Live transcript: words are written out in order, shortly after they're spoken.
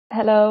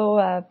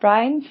Hello,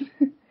 Brian.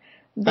 Hi.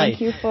 Thank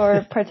you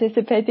for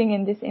participating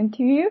in this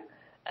interview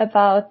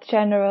about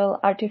general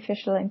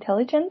artificial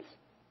intelligence.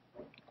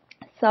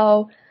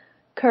 So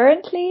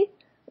currently,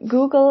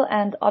 Google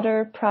and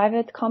other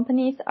private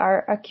companies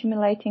are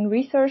accumulating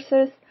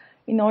resources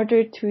in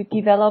order to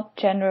develop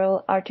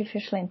general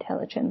artificial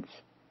intelligence.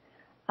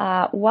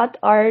 What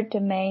are the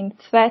main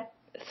threats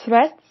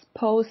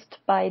posed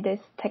by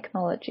this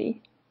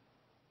technology?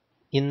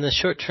 In the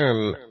short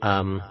term,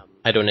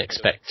 I don't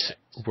expect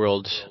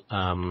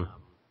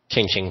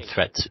world-changing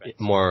threats,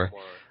 more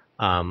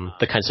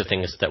the kinds of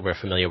things that we're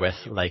familiar with,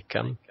 like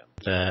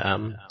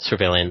the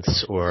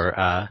surveillance or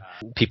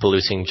people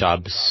losing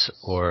jobs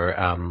or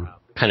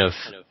kind of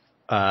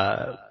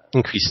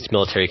increased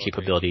military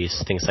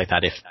capabilities, things like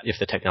that, if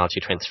the technology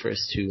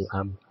transfers to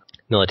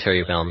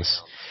military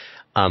realms.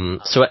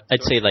 So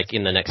I'd say, like,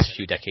 in the next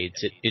few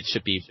decades, it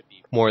should be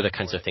more the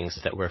kinds of things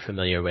that we're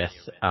familiar with,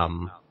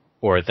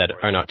 or that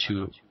are not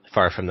too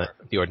far from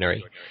the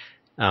ordinary.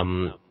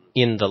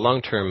 In the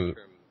long term,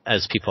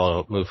 as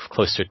people move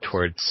closer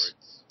towards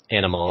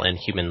animal and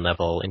human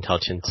level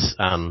intelligence,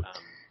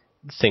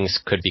 things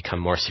could become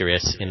more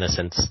serious in the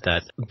sense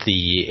that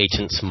the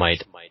agents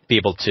might be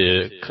able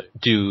to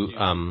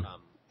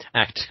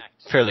act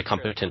fairly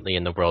competently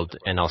in the world,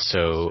 and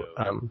also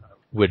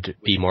would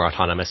be more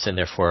autonomous and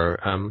therefore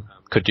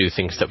could do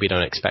things that we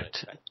don't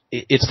expect.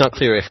 It's not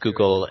clear if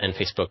Google and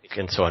Facebook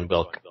and so on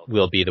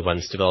will be the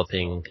ones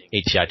developing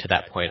AGI to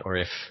that point, or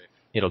if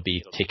it'll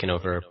be taken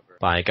over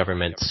by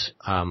governments,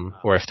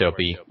 or if there'll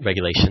be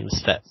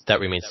regulations. That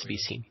remains to be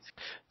seen.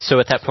 So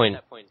at that point,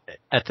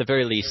 at the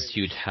very least,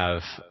 you'd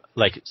have,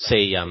 like,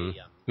 say,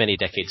 many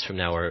decades from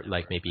now, or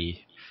like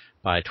maybe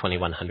by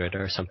 2100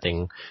 or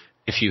something,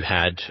 if you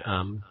had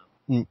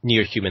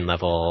near human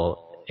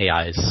level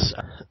AIs,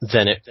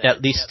 then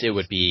at least it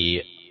would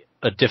be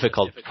a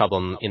difficult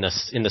problem in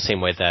the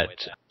same way that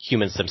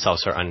humans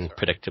themselves are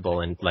unpredictable,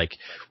 and like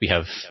we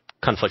have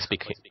conflicts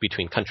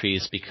between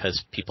countries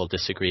because people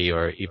disagree,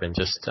 or even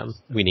just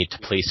we need to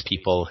police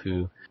people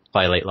who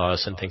violate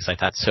laws and things like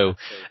that. So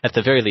at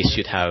the very least,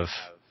 you'd have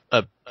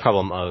a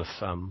problem of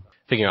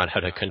figuring out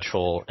how to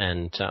control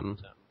and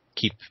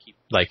keep,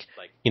 like,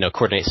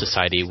 coordinate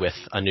society with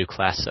a new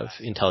class of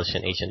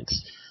intelligent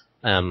agents.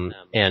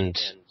 And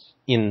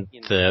in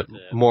the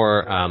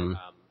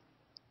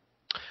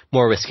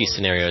more risky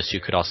scenarios, you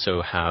could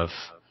also have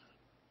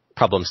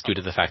problems due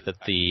to the fact that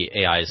the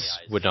AIs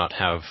would not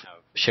have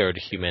shared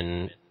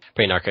human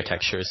brain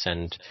architectures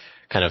and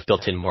kind of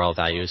built-in moral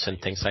values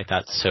and things like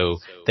that. So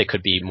they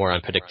could be more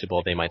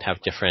unpredictable. They might have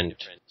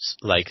different,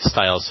 like,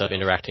 styles of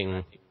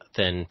interacting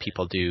than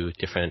people do,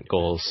 different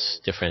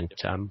goals, different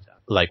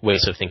like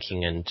ways of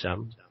thinking and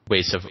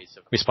ways of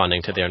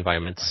responding to their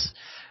environments.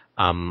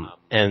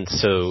 And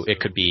so it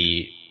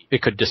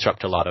could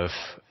disrupt a lot of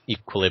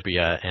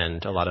equilibria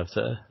and a lot of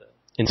the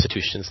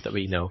institutions that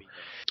we know.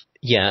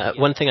 Yeah,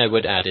 one thing I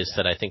would add is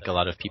that I think a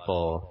lot of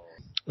people,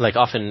 like,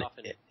 often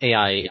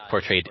AI is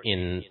portrayed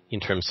in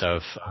terms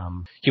of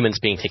humans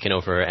being taken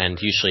over, and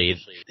usually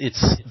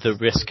the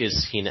risk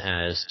is seen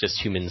as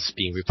just humans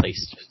being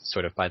replaced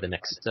sort of by the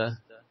next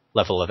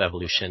level of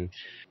evolution.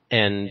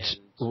 And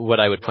what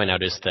I would point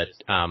out is that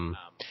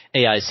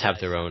AIs have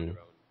their own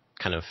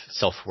kind of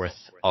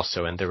self-worth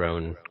also, and their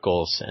own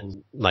goals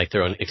and, like,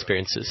 their own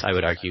experiences, I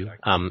would argue.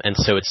 And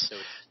so it's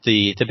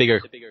the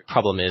bigger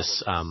problem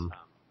is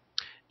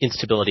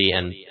instability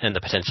and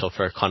the potential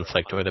for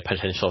conflict, or the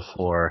potential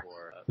for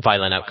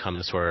violent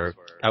outcomes, or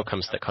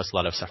outcomes that cause a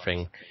lot of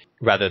suffering,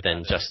 rather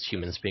than just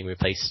humans being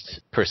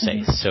replaced per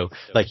se. Mm-hmm. So,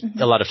 like,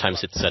 a lot of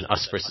times it's an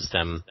us versus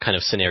them kind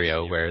of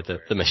scenario where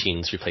the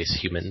machines replace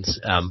humans.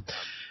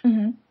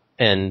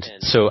 And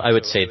so I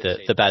would say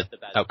that the bad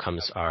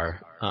outcomes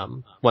are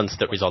ones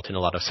that result in a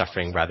lot of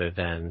suffering rather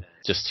than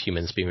just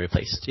humans being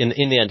replaced.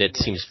 In the end, it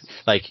seems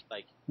like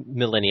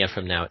millennia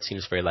from now, it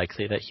seems very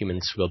likely that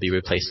humans will be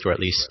replaced, or at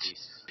least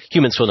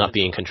humans will not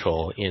be in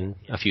control in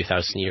a few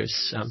thousand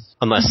years,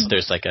 unless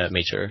there's like a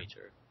major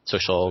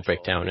social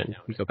breakdown and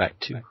we go back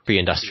to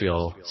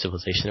pre-industrial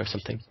civilization or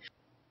something.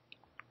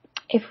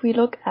 If we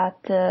look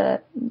at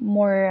the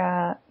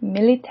more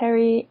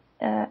military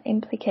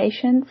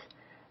implications,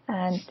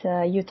 and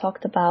you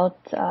talked about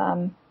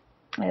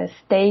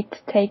state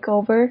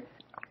takeover,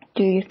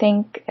 do you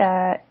think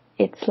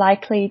it's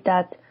likely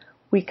that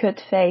we could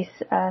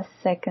face a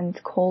second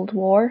Cold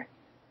War?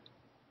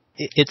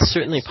 It's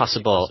certainly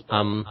possible.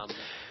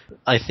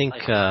 I think,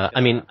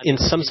 in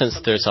some sense,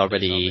 there's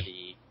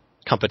already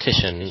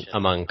competition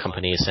among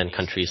companies and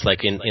countries.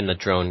 Like in the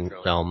drone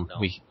realm,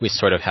 we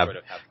sort of have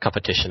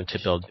competition to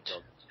build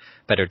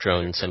better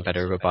drones and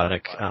better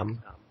robotic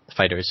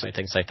fighters and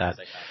things like that.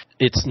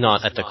 It's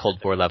not at the Cold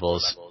War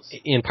levels,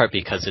 in part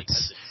because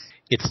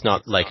it's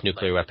not like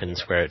nuclear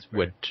weapons where it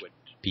would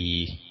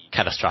be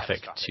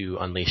catastrophic to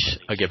unleash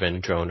a given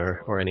drone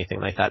or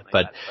anything like that.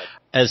 But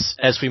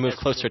as we move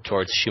closer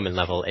towards human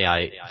level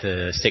AI,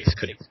 the stakes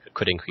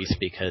could increase,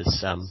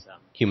 because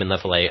human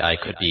level AI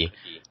could be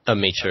a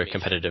major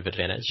competitive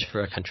advantage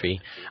for a country.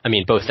 I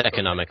mean, both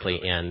economically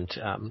and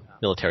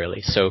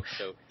militarily. So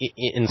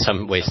in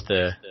some ways,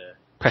 the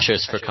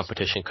pressures for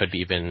competition could be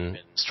even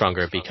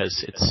stronger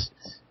because it's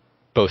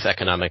both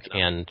economic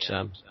and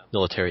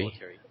military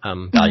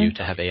value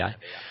to have AI.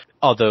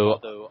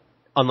 Although,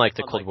 unlike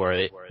the Cold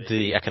War,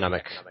 the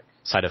economic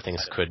side of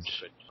things could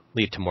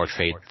lead to more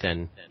trade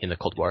than in the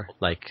Cold War.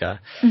 Like,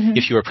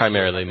 if you were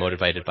primarily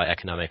motivated by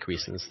economic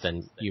reasons,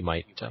 then you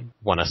might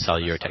want to sell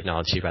your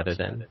technology rather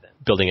than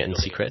building it in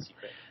secret.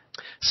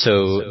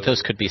 So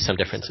those could be some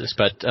differences.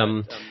 But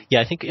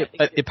I think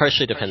it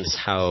partially depends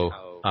how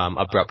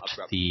abrupt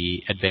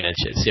the advantage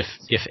is.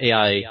 If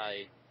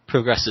AI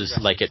progresses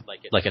like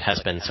it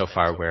has been so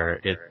far,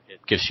 where it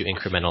gives you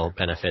incremental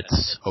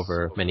benefits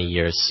over many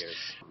years,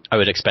 I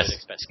would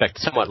expect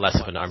somewhat less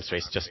of an arms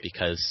race, just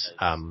because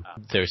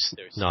there's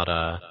not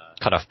a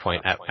cutoff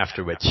point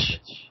after which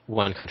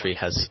one country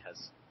has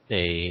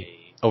a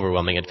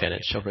overwhelming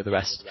advantage over the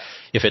rest.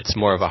 If it's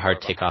more of a hard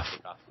takeoff,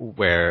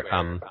 where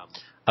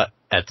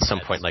at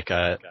some point, like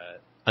an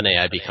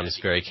AI becomes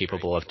very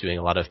capable of doing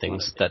a lot of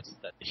things that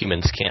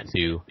humans can't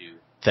do,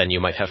 then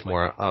you might have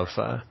more of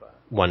a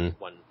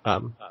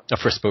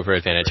first mover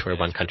advantage where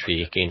one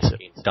country gains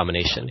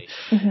domination.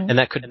 And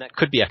that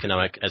could be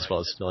economic as well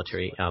as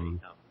military.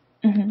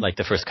 Like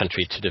the first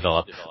country to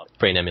develop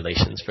brain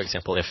emulations, for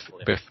example,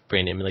 if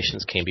brain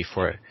emulations came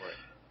before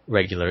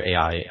regular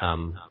AI,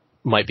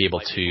 might be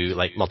able to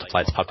like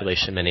multiply its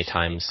population many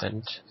times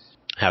and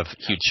have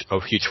a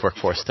huge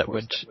workforce that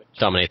would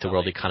dominate the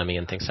world economy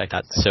and things like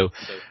that. So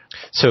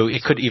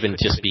it could even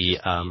just be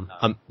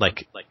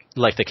like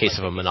the case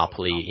of a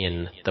monopoly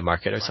in the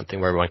market or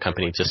something, where one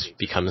company just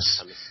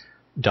becomes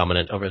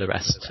dominant over the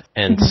rest.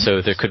 And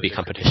so there could be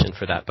competition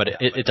for that. But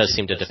it does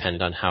seem to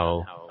depend on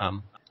how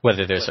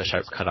whether there's a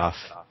sharp cutoff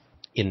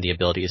in the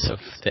abilities of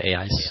the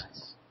AIs.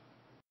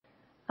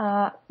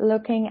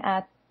 Looking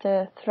at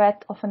the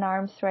threat of an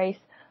arms race,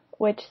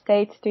 which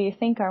states do you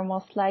think are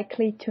most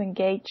likely to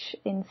engage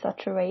in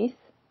such a race?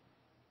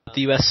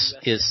 The U.S.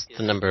 is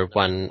the number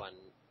one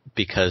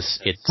because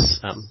it's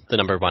the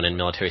number one in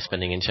military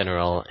spending in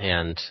general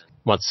and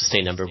wants to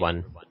stay number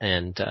one,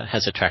 and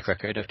has a track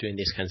record of doing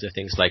these kinds of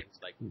things, like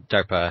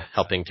DARPA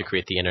helping to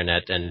create the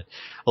internet, and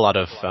a lot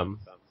of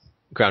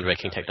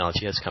groundbreaking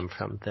technology has come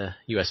from the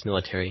U.S.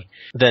 military.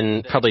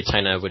 Then probably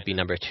China would be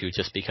number two,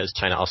 just because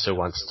China also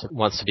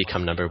wants to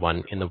become number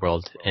one in the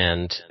world,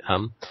 and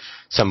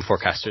some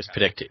forecasters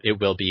predict it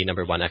will be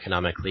number one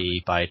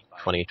economically by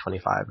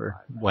 2025 or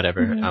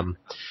whatever.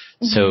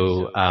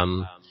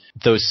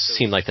 Those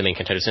seem like the main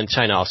contenders. And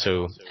China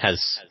also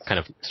has kind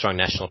of strong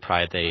national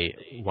pride. They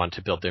want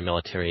to build their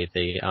military.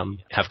 They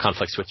have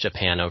conflicts with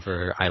Japan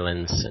over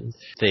islands, and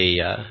they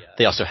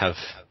also have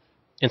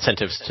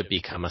incentives to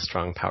become a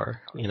strong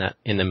power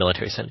in the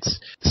military sense.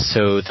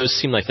 So those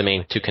seem like the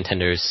main two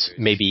contenders.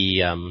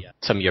 Maybe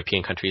some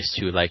European countries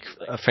too, like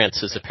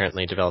France is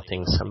apparently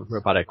developing some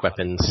robotic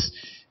weapons,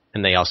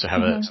 and they also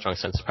have a strong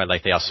sense of pride.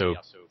 Like they also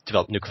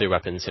developed nuclear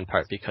weapons in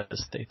part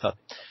because they thought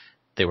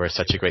they were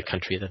such a great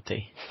country that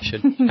they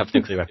should have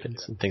nuclear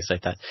weapons and things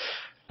like that.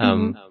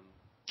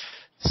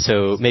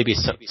 So maybe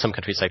some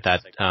countries like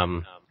that.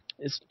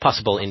 It's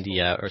possible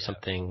India or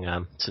something,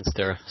 since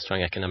they're a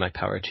strong economic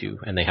power too,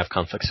 and they have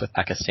conflicts with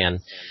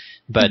Pakistan.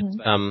 But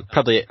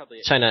probably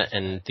China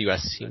and the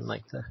U.S. seem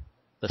like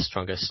the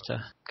strongest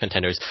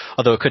contenders.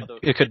 Although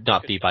it could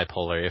not be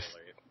bipolar. If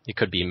it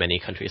could be many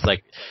countries.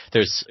 Like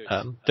there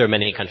are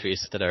many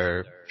countries that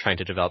are trying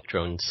to develop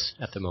drones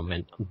at the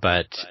moment,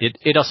 but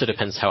it also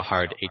depends how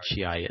hard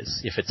HEI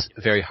is. If it's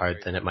very hard,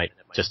 then it might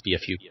just be a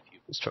few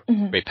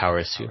great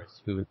powers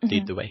who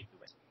lead the way.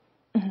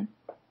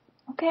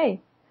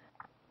 Okay.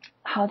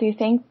 How do you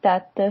think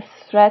that the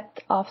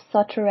threat of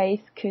such a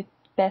race could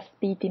best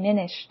be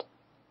diminished?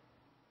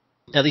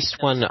 At least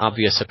one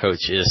obvious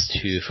approach is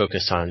to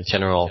focus on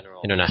general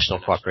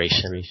international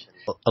cooperation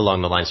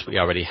along the lines we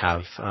already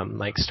have,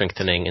 like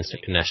strengthening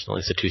international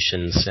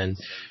institutions and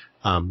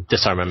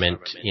disarmament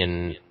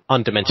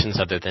on dimensions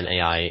other than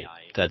AI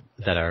that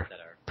are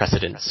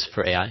precedents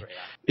for AI.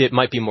 It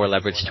might be more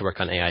leverage to work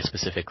on AI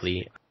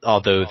specifically,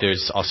 although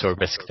there's also a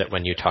risk that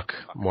when you talk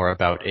more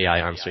about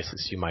AI arms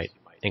races, you might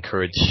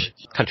encourage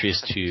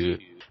countries to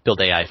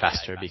build AI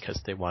faster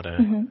because they want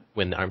to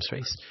win the arms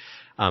race.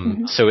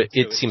 So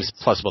it seems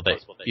plausible that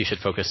you should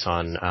focus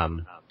on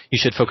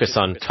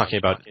talking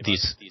about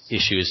these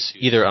issues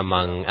either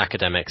among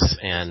academics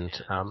and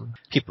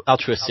people,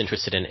 altruists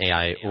interested in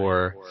AI,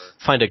 or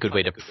find a good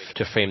way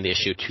to frame the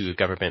issue to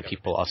government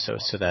people also,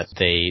 so that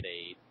they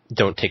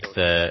don't take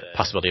the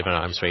possibility of an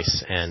arms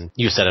race and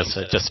use that as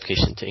a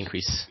justification to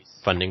increase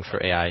funding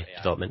for AI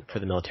development for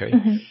the military.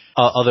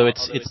 Although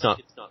it's not.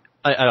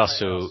 I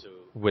also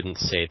wouldn't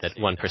say that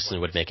one person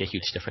would make a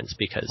huge difference,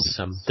 because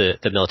the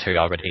military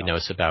already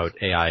knows about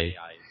AI,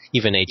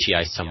 even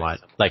HEI somewhat.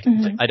 Like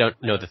I don't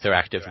know that they're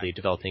actively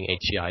developing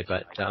HEI,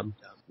 but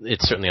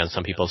it's certainly on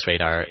some people's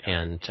radar,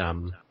 and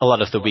a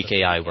lot of the weak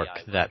AI work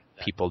that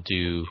people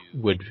do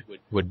would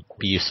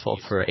be useful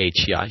for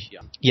HEI.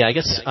 Yeah, I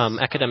guess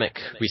academic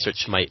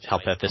research might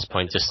help at this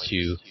point just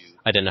to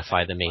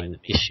identify the main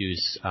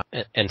issues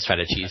and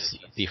strategies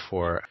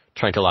before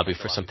trying to lobby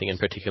for something in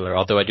particular,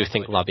 although I do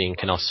think lobbying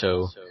can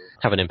also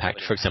have an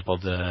impact. For example,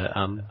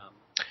 the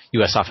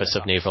U.S. Office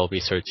of Naval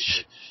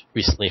Research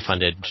recently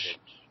funded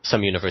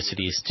some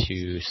universities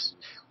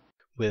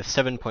with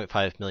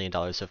 $7.5 million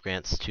of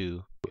grants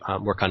to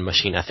work on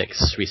machine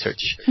ethics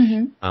research,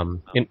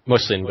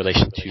 mostly in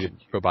relation to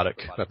robotic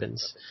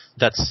weapons.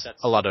 That's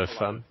a lot of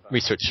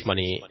research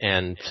money,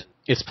 and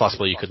it's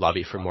possible you could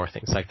lobby for more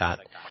things like that.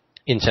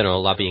 In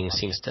general, lobbying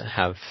seems to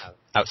have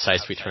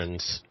outsized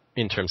returns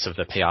in terms of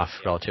the payoff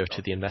relative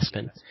to the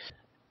investment.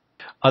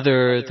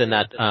 Other than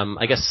that,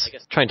 I guess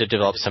trying to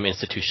develop some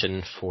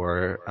institution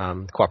for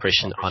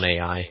cooperation on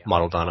AI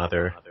modeled on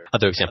other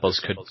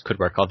examples could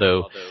work,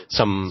 although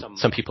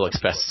some people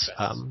express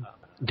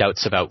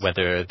doubts about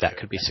whether that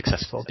could be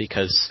successful,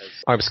 because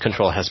arms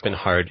control has been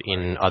hard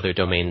in other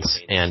domains,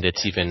 and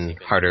it's even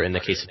harder in the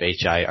case of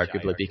HI,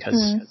 arguably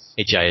because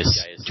HI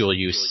is dual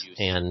use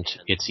and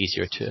it's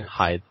easier to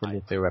hide the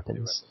nuclear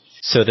weapons.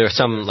 So there are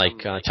some, like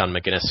John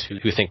McGinnis,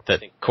 who think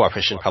that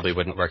cooperation probably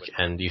wouldn't work,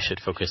 and you should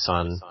focus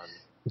on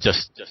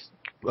just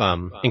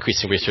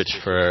increasing research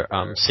for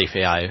safe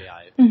AI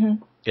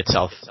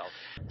itself.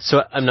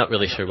 So I'm not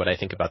really sure what I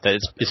think about that.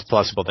 It's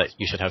plausible that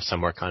you should have some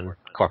work on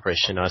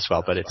cooperation as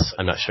well, but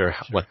I'm not sure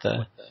what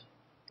the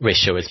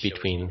ratio is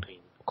between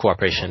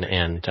cooperation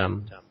and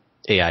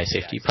AI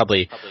safety.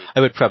 I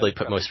would probably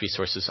put most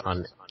resources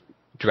on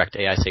direct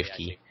AI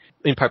safety,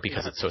 in part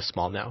because it's so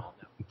small now.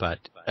 But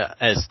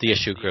as the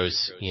issue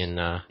grows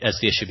as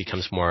the issue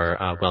becomes more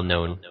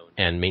well-known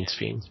and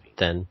mainstream,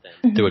 then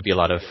there would be a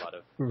lot of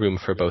room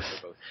for both.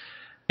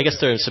 I guess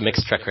there's a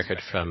mixed track record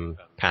from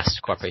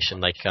past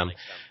cooperation, like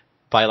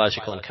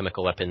biological and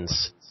chemical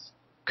weapons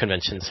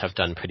conventions have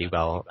done pretty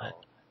well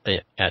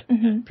at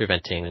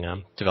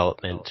preventing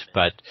development,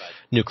 but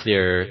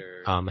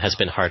nuclear has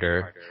been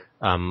harder.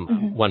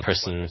 One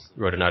person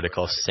wrote an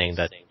article saying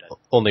that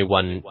only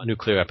one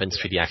nuclear weapons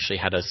treaty actually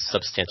had a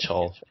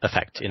substantial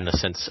effect in the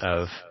sense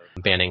of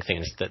banning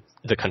things that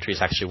the countries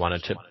actually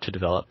wanted to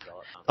develop.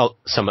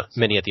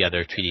 Many of the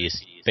other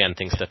treaties banned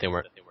things that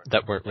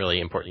weren't really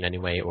important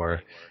anyway,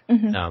 or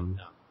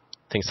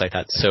things like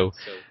that. So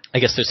I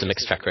guess there's a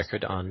mixed track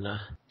record on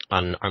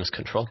arms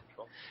control.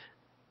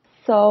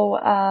 So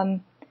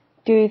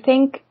do you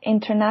think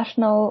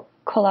international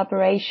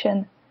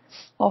collaboration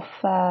of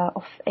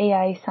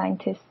AI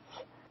scientists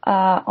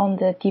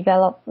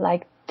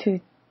to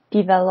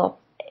develop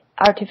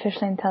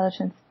artificial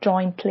intelligence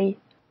jointly,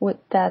 would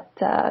that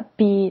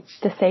be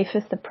the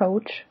safest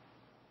approach?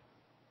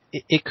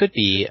 It could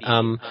be.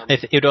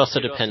 It would also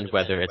depend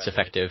whether it's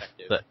effective.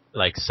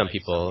 Like some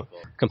people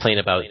complain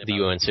about the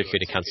UN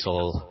Security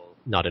Council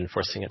not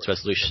enforcing its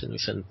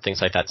resolutions and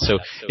things like that. So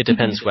it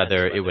depends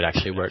whether it would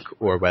actually work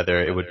or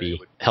whether it would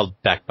be held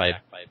back by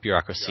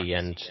bureaucracy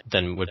and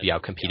then would be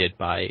outcompeted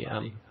by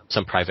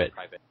some private,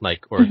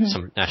 or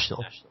some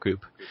national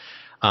group.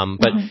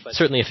 But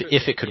certainly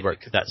if it could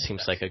work, that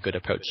seems like a good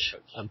approach,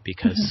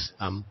 because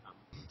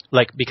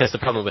the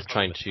problem with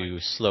trying to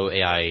slow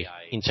AI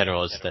in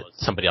general is that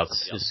somebody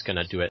else is going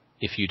to do it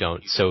if you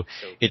don't. So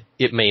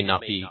it may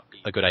not be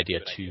a good idea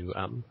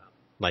to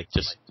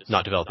just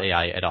not develop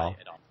AI at all.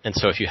 And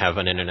so if you have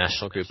an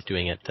international group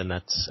doing it, then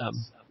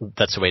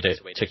that's a way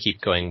to keep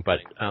going, but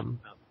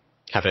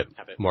have it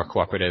more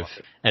cooperative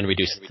and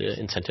reduce the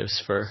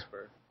incentives for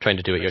trying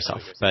to do it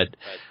yourself. But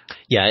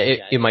yeah,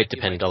 it might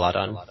depend a lot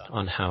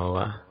on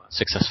how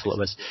successful it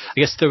was. I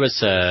guess there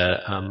was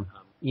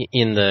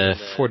in the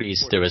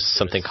 40s, there was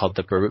something called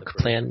the Baruch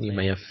Plan. You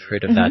may have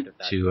heard of that,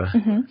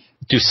 to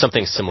do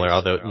something similar,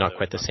 although not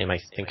quite the same. I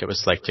think it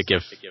was to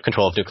give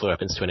control of nuclear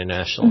weapons to an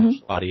international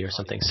body or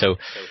something. So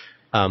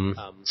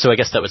I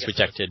guess that was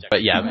rejected.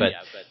 But yeah,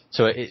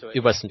 so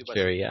it wasn't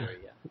very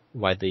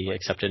widely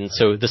accepted. And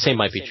so the same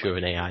might be true of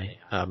an AI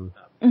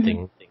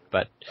thing,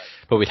 but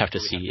we'd have to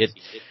see.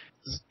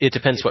 It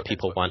depends what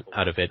people want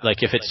out of it.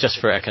 If it's just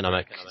for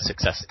economic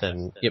success,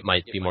 then it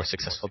might be more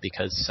successful,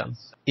 because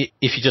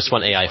if you just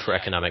want AI for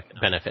economic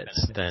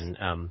benefits, then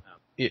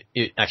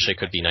it actually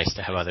could be nice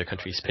to have other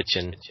countries pitch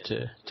in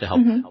to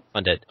help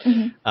fund it.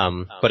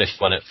 But if you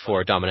want it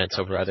for dominance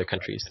over other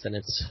countries, then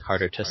it's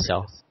harder to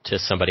sell to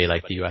somebody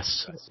like the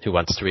US who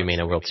wants to remain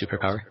a world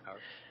superpower.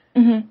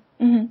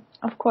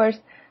 Of course.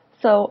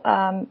 So,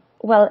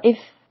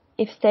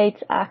 if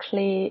states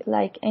actually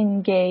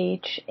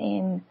engage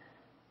in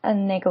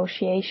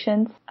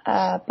negotiations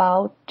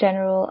about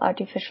general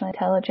artificial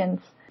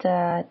intelligence,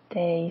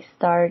 they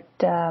start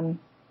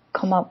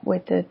come up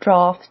with a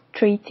draft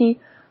treaty,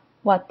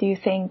 what do you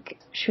think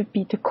should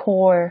be the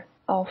core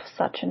of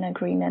such an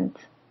agreement?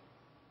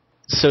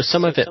 So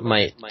some of it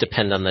might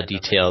depend on the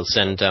details,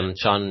 and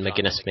John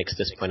McGinnis makes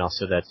this point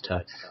also, that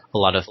a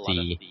lot of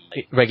the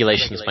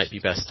regulations might be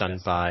best done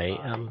by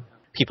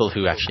people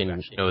who actually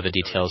know the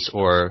details,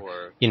 or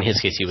in his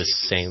case, he was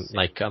saying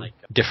like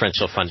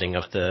differential funding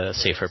of the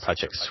safer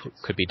projects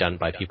could be done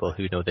by people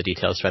who know the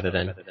details rather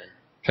than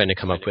trying to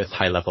come up with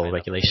high-level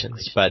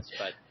regulations. But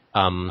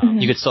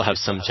you could still have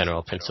some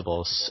general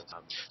principles.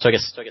 So I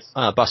guess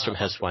Bostrom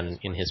has one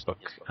in his book.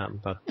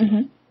 But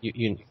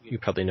you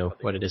probably know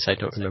what it is. I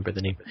don't remember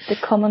the name. The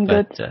common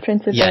good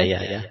principle.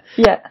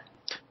 Yeah.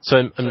 So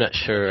I'm not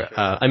sure.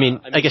 I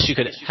mean, I guess you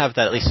could have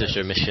that at least as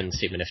your mission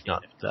statement, if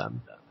not,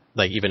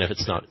 like even if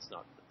it's not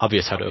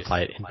obvious how to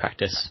apply it in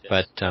practice.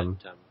 But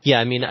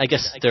I mean, I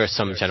guess there are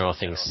some general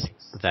things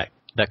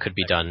that could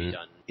be done.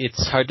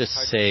 It's hard to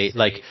say.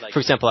 Like, for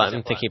example,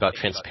 I'm thinking about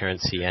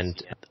transparency,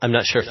 and I'm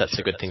not sure if that's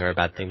a good thing or a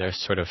bad thing. There's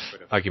sort of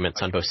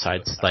arguments on both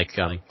sides. Like,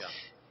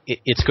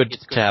 it's good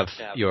to have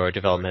your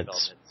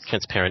developments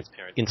transparent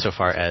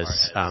insofar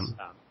as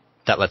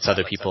that lets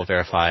other people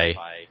verify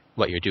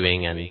what you're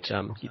doing, and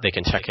they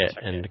can check it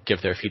and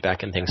give their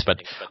feedback and things.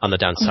 But on the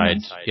downside,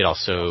 it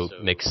also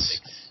makes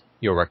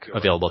your work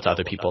available to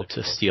other people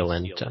to steal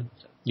and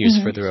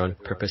use for their own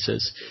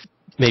purposes.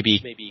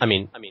 Maybe, I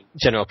mean,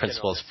 general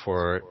principles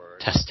for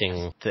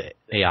testing the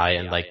AI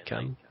and like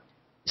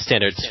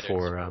standards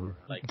for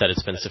that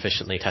it's been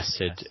sufficiently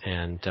tested,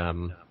 and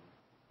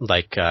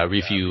like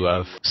review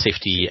of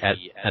safety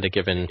at a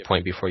given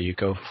point before you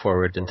go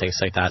forward and things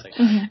like that.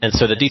 And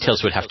so the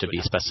details would have to be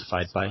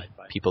specified by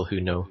people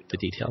who know the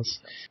details.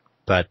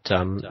 But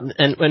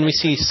and when we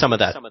see some of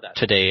that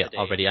today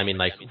already, I mean,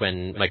 like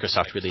when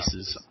Microsoft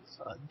releases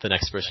the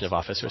next version of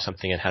Office or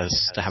something, it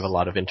has to have a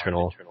lot of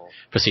internal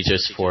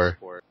procedures for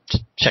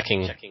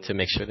checking to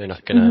make sure they're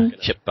not going to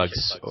ship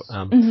bugs.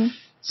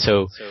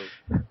 So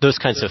those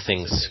kinds of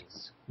things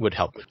would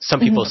help. Some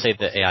people say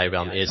the AI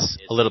realm is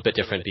a little bit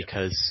different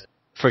because,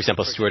 for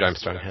example, Stuart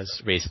Armstrong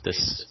has raised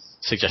this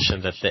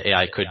suggestion that the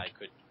AI could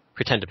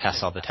pretend to pass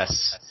all the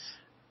tests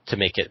to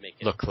make it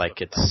look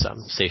like it's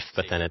safe,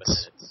 but then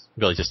it's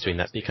really just doing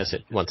that because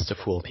it wants to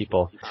fool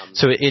people.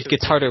 So it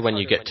gets harder when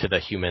you get to the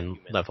human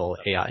level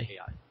AI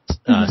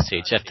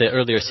stage. At the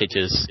earlier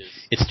stages,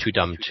 it's too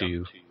dumb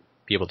to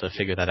be able to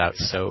figure that out.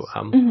 So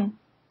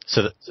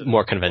so that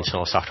more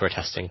conventional software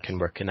testing can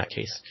work in that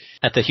case.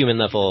 At the human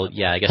level,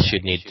 I guess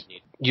you'd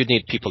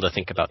need people to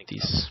think about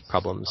these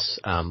problems.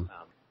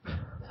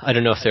 I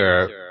don't know if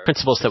there are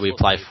principles that we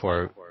apply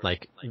for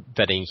like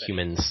vetting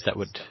humans that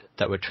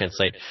would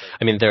translate.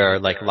 I mean, there are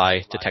like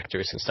lie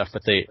detectors and stuff,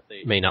 but they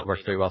may not work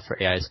very well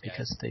for AIs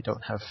because they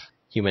don't have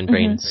human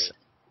brains.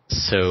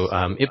 So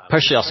it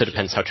partially also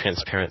depends how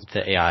transparent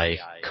the AI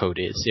code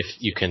is.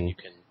 If you can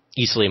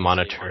easily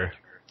monitor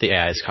the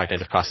AI's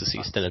cognitive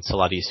processes, then it's a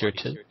lot easier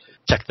to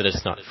check that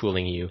it's not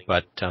fooling you.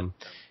 But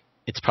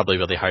it's probably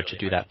really hard to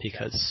do that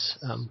because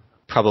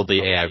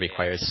probably AI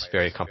requires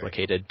very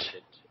complicated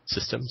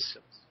systems.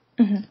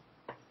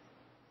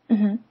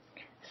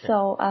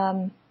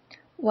 So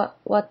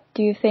what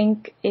do you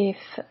think if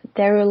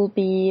there will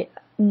be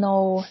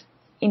no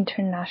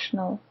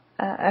international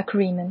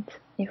agreement,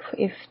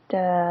 if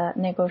the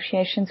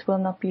negotiations will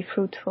not be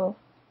fruitful?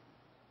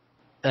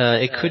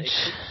 It could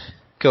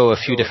go a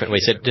few different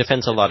ways. It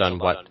depends a lot on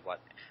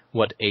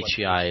what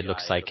HEI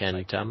looks like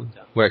and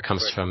where it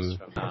comes from.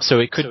 So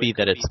it could be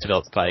that it's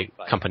developed by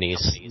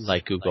companies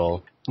like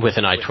Google with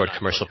an eye toward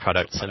commercial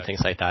products and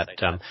things like that.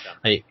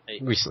 I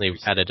recently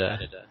added a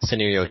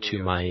scenario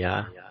to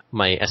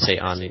my essay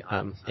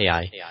on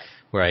AI,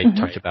 where I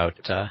talked about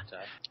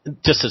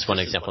just as one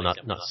example,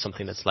 not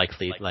something that's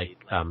likely,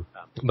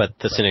 but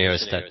the scenario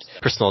is that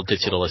personal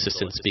digital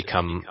assistants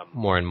become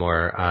more and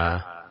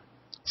more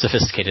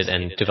sophisticated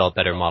and develop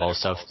better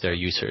models of their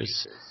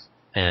users,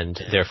 and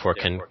therefore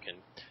can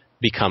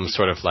become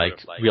sort of like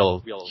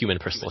real human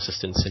personal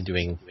assistants in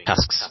doing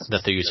tasks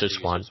that the users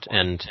want.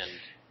 And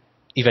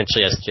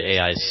eventually, as the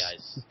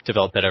AIs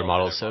develop better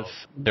models of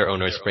their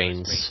owners'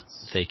 brains,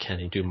 they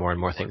can do more and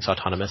more things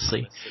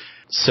autonomously.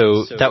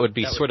 So that would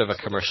be sort of a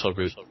commercial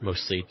route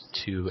mostly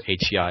to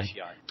HEI.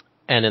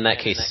 And in that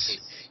case,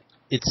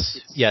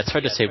 it's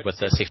hard to say what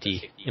the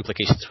safety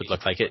implications would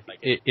look like.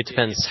 It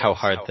depends how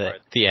hard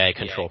the AI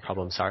control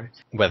problems are.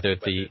 Whether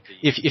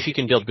if you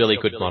can build really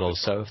good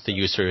models of the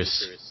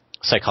user's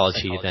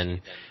psychology,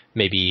 then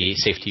maybe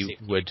safety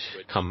would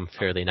come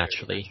fairly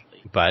naturally.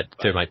 But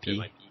there might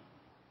be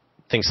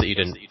things that you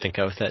didn't think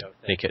of that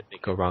make it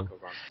go wrong.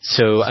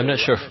 So I'm not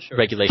sure if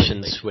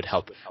regulations would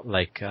help.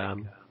 Like,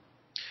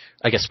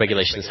 I guess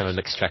regulations have a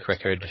mixed track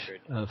record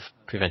of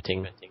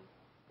preventing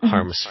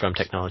harms from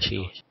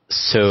technology.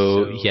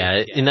 So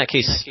in that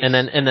case, and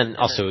then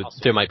also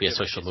there might be a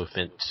social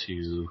movement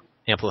to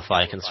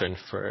amplify concern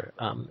for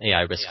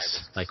AI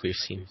risks, like we've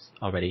seen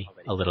already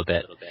a little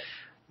bit.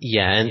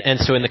 And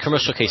so in the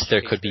commercial case,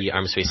 there could be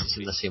arms races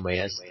in the same way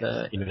as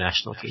the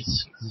international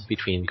case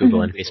between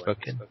Google and Facebook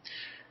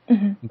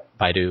and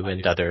Baidu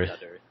and other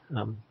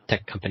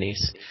tech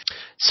companies.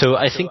 So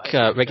I think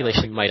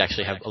regulation might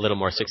actually have a little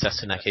more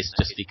success in that case,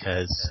 just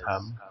because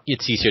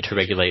it's easier to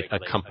regulate a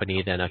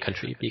company than a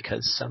country,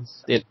 because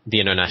the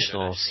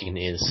international scene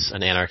is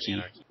an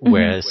anarchy,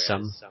 whereas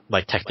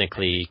like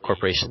technically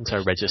corporations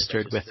are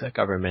registered with the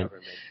government.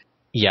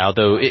 Yeah,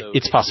 although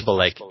it's possible,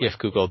 like, if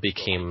Google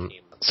became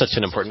such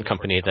an important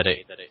company that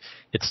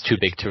it's too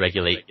big to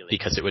regulate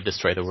because it would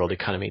destroy the world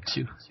economy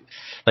too.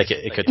 Like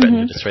it could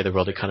threaten to destroy the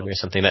world economy or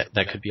something.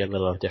 That could be a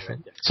little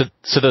different.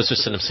 So those are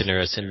some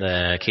scenarios in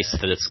the case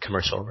that it's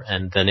commercial.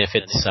 And then if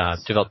it's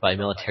developed by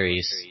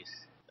militaries,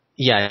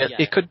 yeah,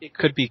 it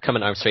could become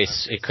an arms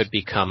race. It could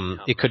be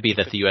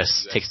that the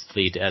U.S. takes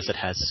the lead as it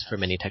has for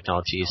many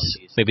technologies.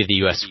 Maybe the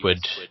U.S. would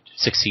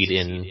succeed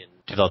in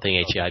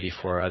developing HAI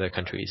before other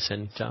countries,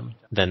 and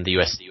then the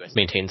U.S.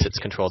 maintains its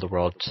control of the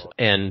world.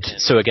 And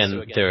so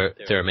again, there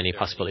are many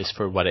possibilities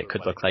for what it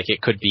could look like.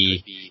 It could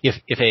be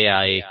if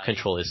AI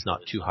control is not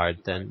too hard,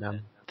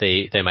 then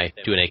they might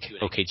do an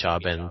okay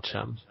job, and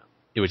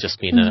it would just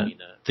mean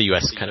the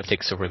U.S. kind of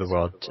takes over the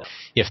world.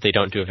 If they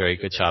don't do a very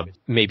good job,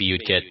 maybe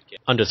you'd get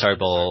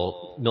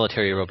undesirable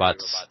military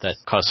robots that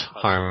cause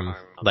harm.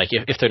 Like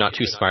if they're not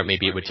too smart,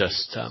 maybe it would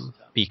just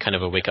be kind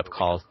of a wake-up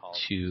call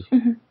to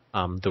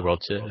the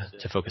world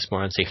to focus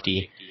more on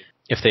safety.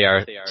 If they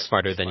are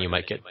smarter, then you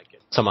might get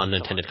some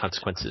unintended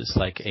consequences,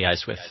 like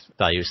AIs with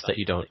values that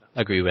you don't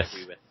agree with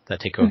that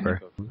take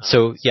over.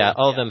 So yeah,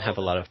 all of them have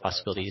a lot of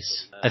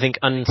possibilities. I think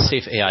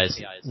unsafe AI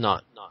is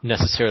not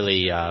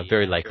necessarily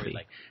very likely,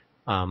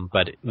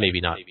 but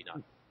maybe not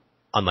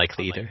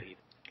unlikely either.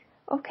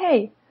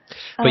 Okay.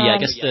 But yeah, I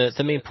guess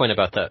the main point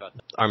about the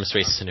arms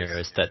race scenario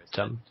is that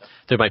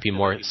there might be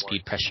more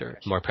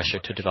more pressure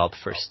to develop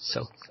first.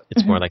 So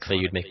it's more likely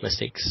you'd make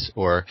mistakes,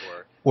 or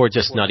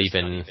just not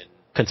even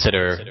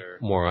consider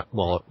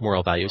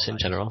moral values in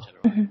general,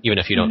 even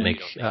if you don't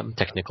make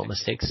technical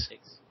mistakes.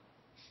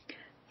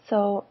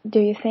 So do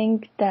you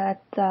think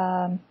that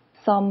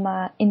some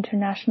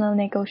international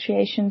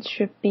negotiations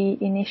should be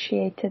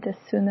initiated as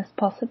soon as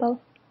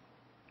possible?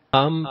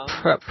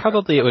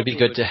 Probably it would be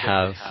good to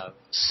have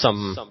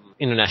some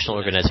international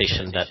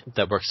organization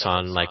that works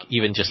on, like,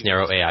 even just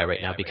narrow AI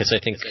right now, because I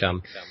think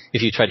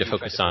if you tried to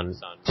focus on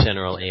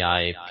general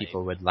AI,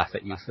 people would laugh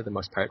at you for the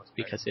most part,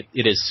 because it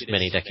is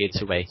many decades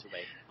away.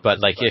 But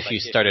like if you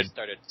started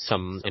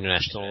some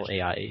international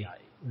AI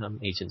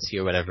agency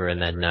or whatever,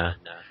 and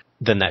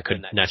then that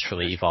could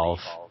naturally evolve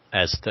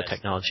as the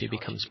technology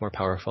becomes more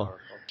powerful.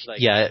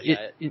 Yeah,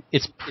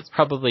 it's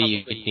probably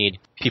you need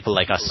people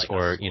like us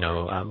or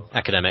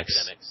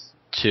academics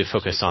to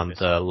focus on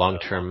the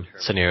long-term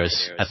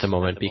scenarios at the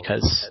moment,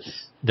 because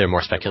they're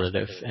more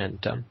speculative and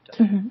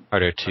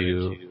harder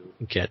to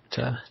get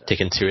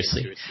taken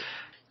seriously.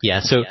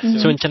 Yeah, so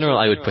in general,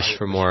 I would push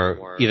for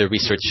more either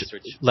research,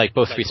 like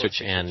both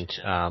research and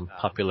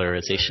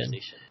popularization.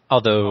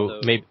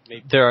 Although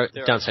there are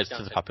downsides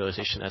to the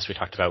popularization, as we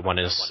talked about. One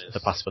is the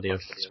possibility of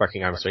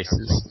sparking arms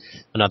races.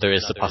 Another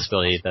is the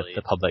possibility that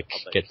the public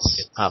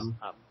gets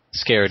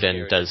scared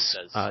and does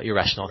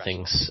irrational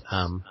things.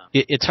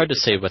 It's hard to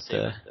say what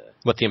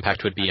the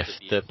impact would be if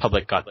the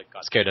public got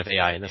scared of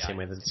AI in the same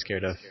way that it's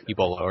scared of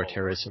Ebola or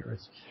terrorism or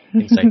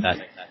things like that.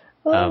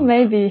 Well,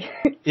 maybe.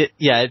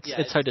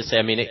 It's hard to say.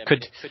 I mean, it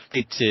could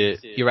lead to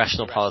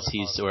irrational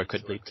policies, or it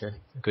could lead to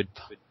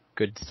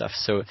good stuff.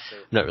 So I'm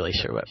not really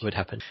sure what would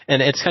happen.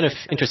 And it's kind of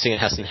interesting it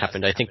hasn't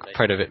happened. I think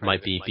part of it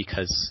might be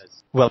because,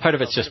 well, part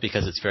of it's just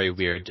because it's very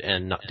weird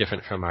and not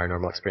different from our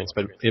normal experience,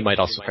 but it might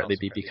also partly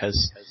be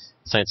because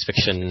science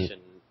fiction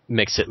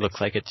makes it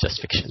look like it's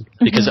just fiction.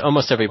 Because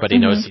almost everybody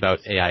knows about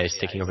AI is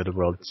taking over the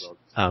world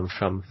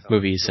from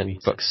movies and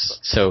books.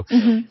 So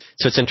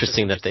it's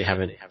interesting that they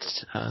haven't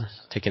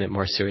taken it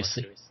more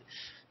seriously.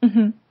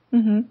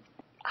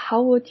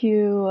 How would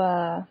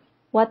you,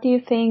 what do you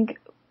think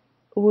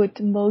would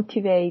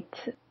motivate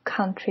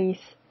countries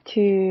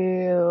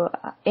to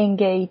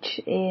engage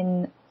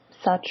in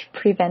such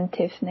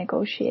preventive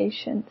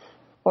negotiations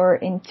or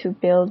into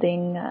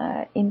building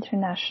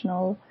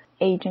international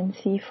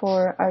agency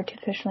for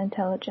artificial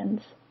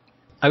intelligence?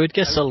 I would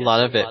guess a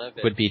lot of it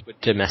would be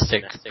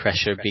domestic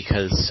pressure,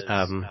 because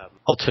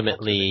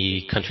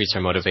ultimately countries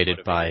are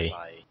motivated by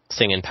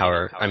staying in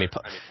power. I mean,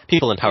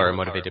 people in power are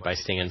motivated by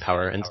staying in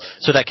power, and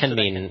so that can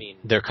mean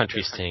their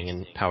country staying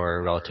in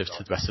power relative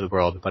to the rest of the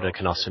world, but it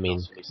can also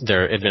mean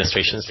their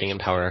administration staying in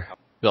power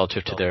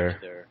relative to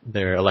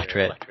their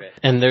electorate.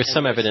 And there's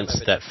some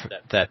evidence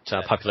that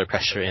popular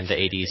pressure in the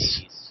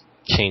 80s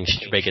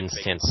changed Reagan's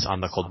stance on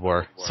the Cold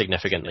War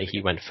significantly.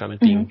 He went from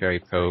being very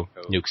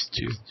pro-nukes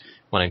to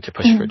wanting to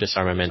push for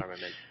disarmament,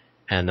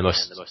 and the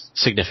most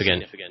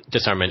significant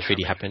disarmament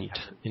treaty happened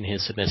in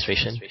his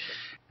administration.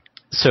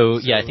 So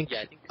yeah,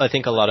 I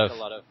think a lot of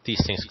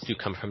these things do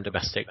come from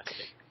domestic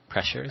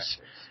pressures,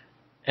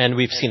 and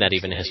we've seen that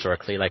even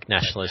historically, like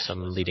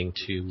nationalism leading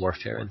to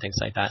warfare and things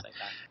like that.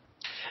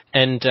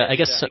 And I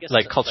guess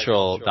like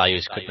cultural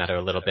values could matter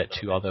a little bit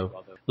too,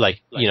 although like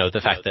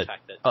the fact that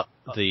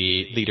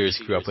the leaders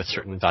grew up with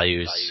certain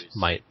values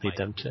might lead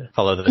them to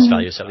follow those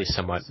values at least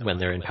somewhat when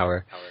they're in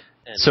power.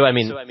 So I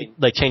mean,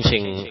 like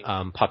changing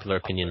popular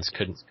opinions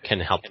can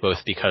help both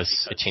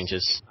because it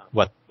changes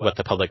what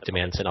the public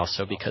demands, and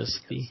also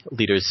because the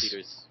leaders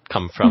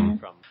come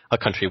from a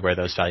country where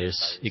those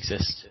values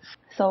exist.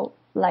 So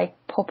like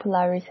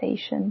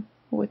popularization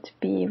would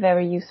be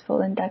very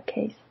useful in that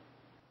case.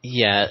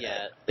 Yeah,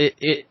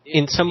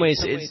 in some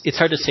ways, it's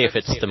hard to say if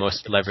it's the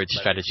most leveraged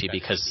strategy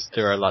because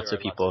there are lots of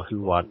people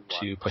who want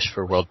to push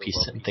for world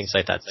peace and things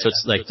like that. So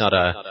it's like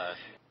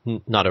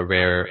not a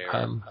rare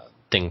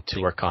thing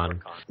to work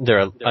on. There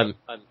are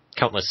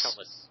countless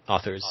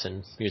authors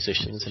and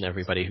musicians and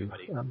everybody who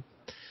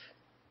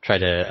try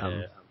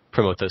to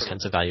promote those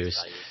kinds of values.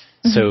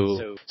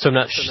 So I'm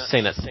not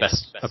saying that's the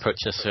best approach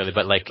necessarily,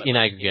 but like in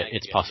aggregate,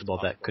 it's possible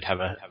that could have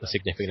a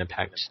significant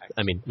impact.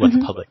 I mean, what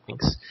the public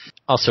thinks.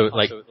 Also,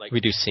 like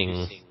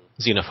reducing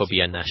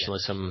xenophobia and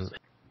nationalism.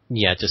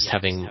 Yeah, just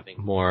having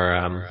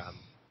more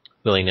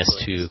willingness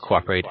to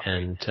cooperate,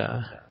 and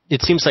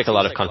it seems like a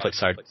lot of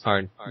conflicts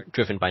are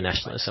driven by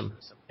nationalism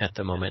at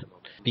the moment.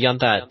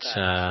 Beyond that,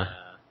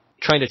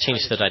 trying to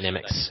change the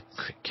dynamics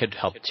could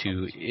help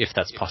too, if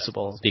that's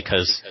possible,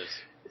 because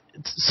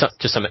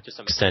to some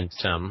extent,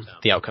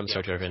 the outcomes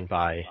are driven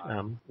by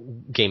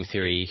game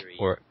theory,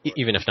 or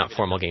even if not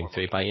formal game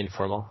theory, by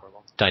informal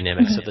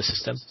dynamics of the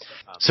system.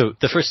 So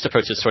the first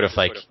approach is sort of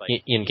like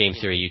in game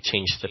theory, you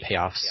change the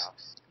payoffs.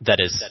 That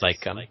is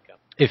like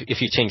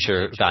if you change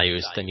your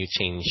values, then you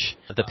change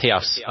the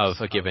payoffs of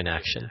a given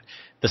action.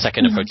 The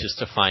second approach is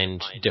to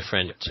find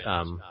different,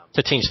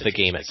 to change the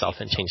game itself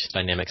and change the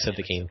dynamics of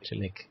the game to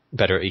make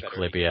better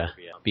equilibria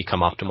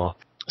become optimal.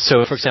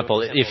 So, for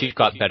example, if you've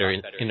got better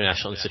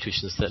international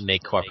institutions that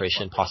make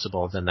cooperation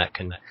possible, then that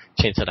can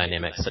change the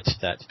dynamics such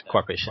that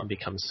cooperation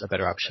becomes a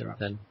better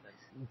option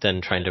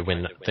than trying to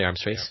win the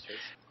arms race.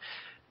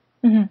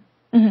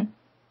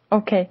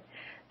 Okay,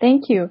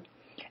 thank you.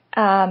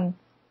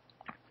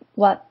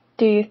 What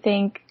do you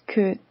think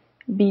could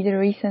be the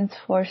reasons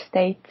for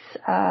states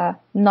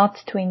not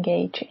to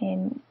engage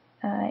in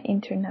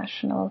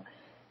international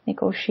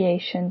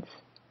negotiations?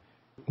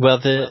 Well,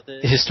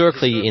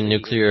 historically in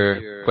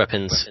nuclear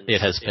weapons, it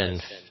has been,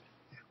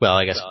 well,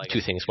 I guess two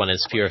things. One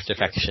is fear of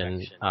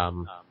defection,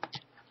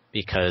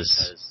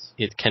 because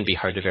it can be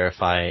hard to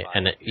verify,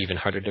 and even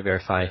harder to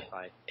verify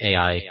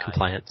AI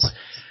compliance,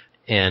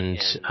 and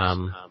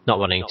not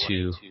wanting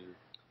to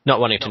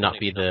not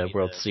be the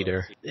world's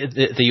leader.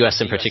 The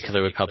U.S. in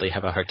particular would probably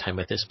have a hard time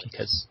with this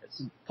because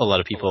a lot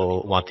of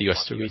people want the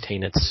U.S. to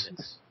retain its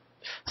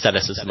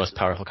status as the most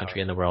powerful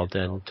country in the world,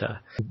 and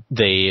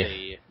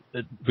they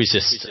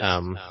resist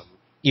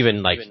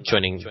even like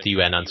joining the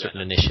UN on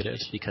certain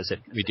initiatives because it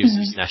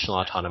reduces national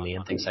autonomy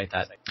and things like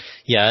that.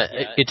 Yeah,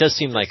 it does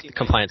seem like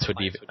compliance would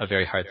be a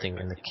very hard thing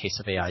in the case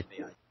of AI.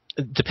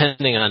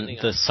 Depending on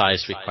the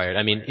size required.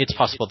 I mean, it's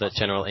possible that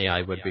general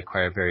AI would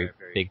require very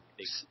big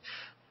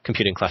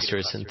computing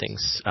clusters and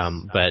things,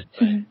 but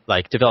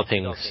like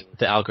developing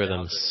the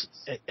algorithms,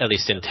 at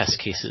least in test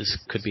cases,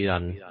 could be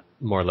done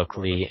more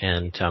locally,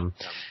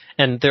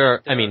 and there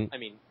are, I mean,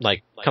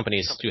 like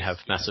companies do have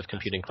massive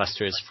computing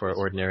clusters for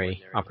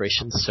ordinary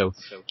operations, so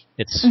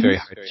it's very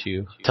hard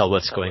to tell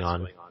what's going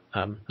on.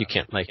 You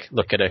can't like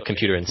look at a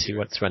computer and see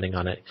what's running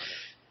on it.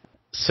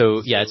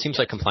 So yeah, it seems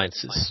like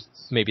compliance is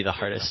maybe the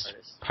hardest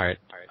part,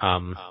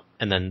 and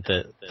then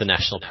the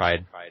national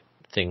pride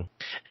thing.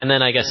 And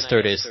then I guess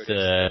third is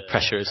the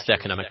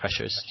economic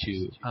pressures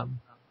to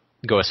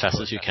go as fast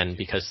as you can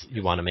because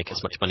you want to make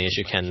as much money as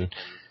you can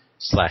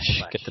 /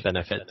 get the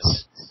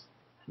benefits.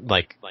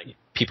 Like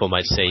people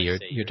might say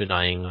you're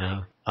denying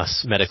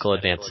us medical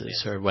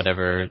advances or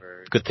whatever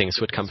good things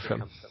would come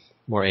from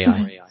more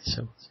AI.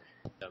 So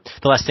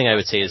the last thing I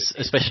would say is,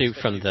 especially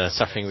from the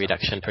suffering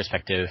reduction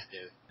perspective,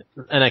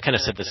 and I kind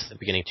of said this at the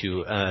beginning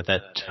too,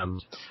 that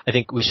I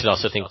think we should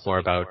also think more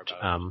about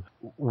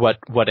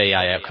what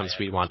AI outcomes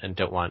we want and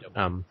don't want,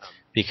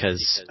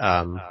 because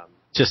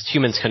just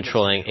humans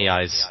controlling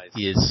AIs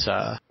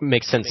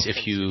makes sense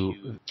if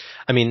you,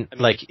 I mean,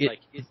 like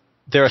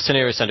there are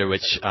scenarios under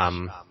which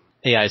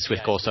AIs with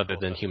goals other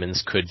than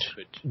humans could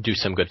do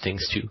some good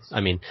things too.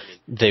 I mean,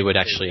 they would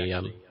actually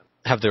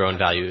have their own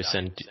values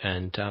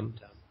and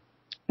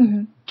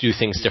do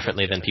things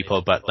differently than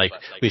people, but like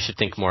we should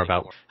think more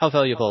about how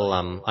valuable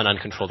an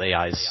uncontrolled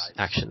AI's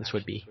actions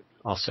would be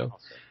also.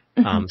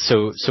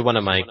 So one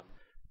of my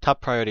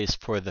top priorities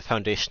for the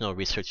Foundational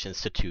Research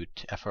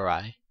Institute,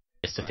 FRI,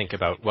 is to think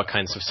about what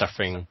kinds of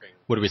suffering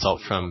would result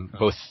from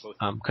both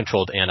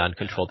controlled and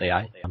uncontrolled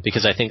AI.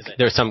 Because I think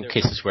there are some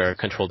cases where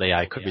controlled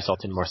AI could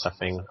result in more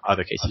suffering,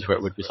 other cases where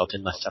it would result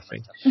in less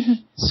suffering.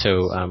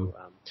 So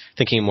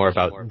thinking more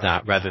about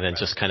that rather than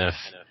just kind of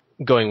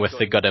going with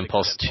the gut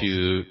impulse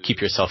to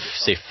keep yourself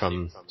safe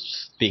from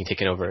being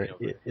taken over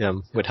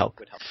would help.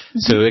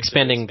 So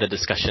expanding the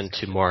discussion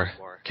to more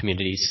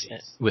communities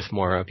with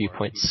more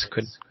viewpoints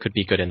could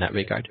be good in that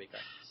regard.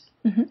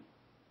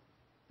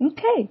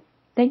 Okay.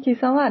 Thank you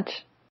so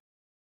much.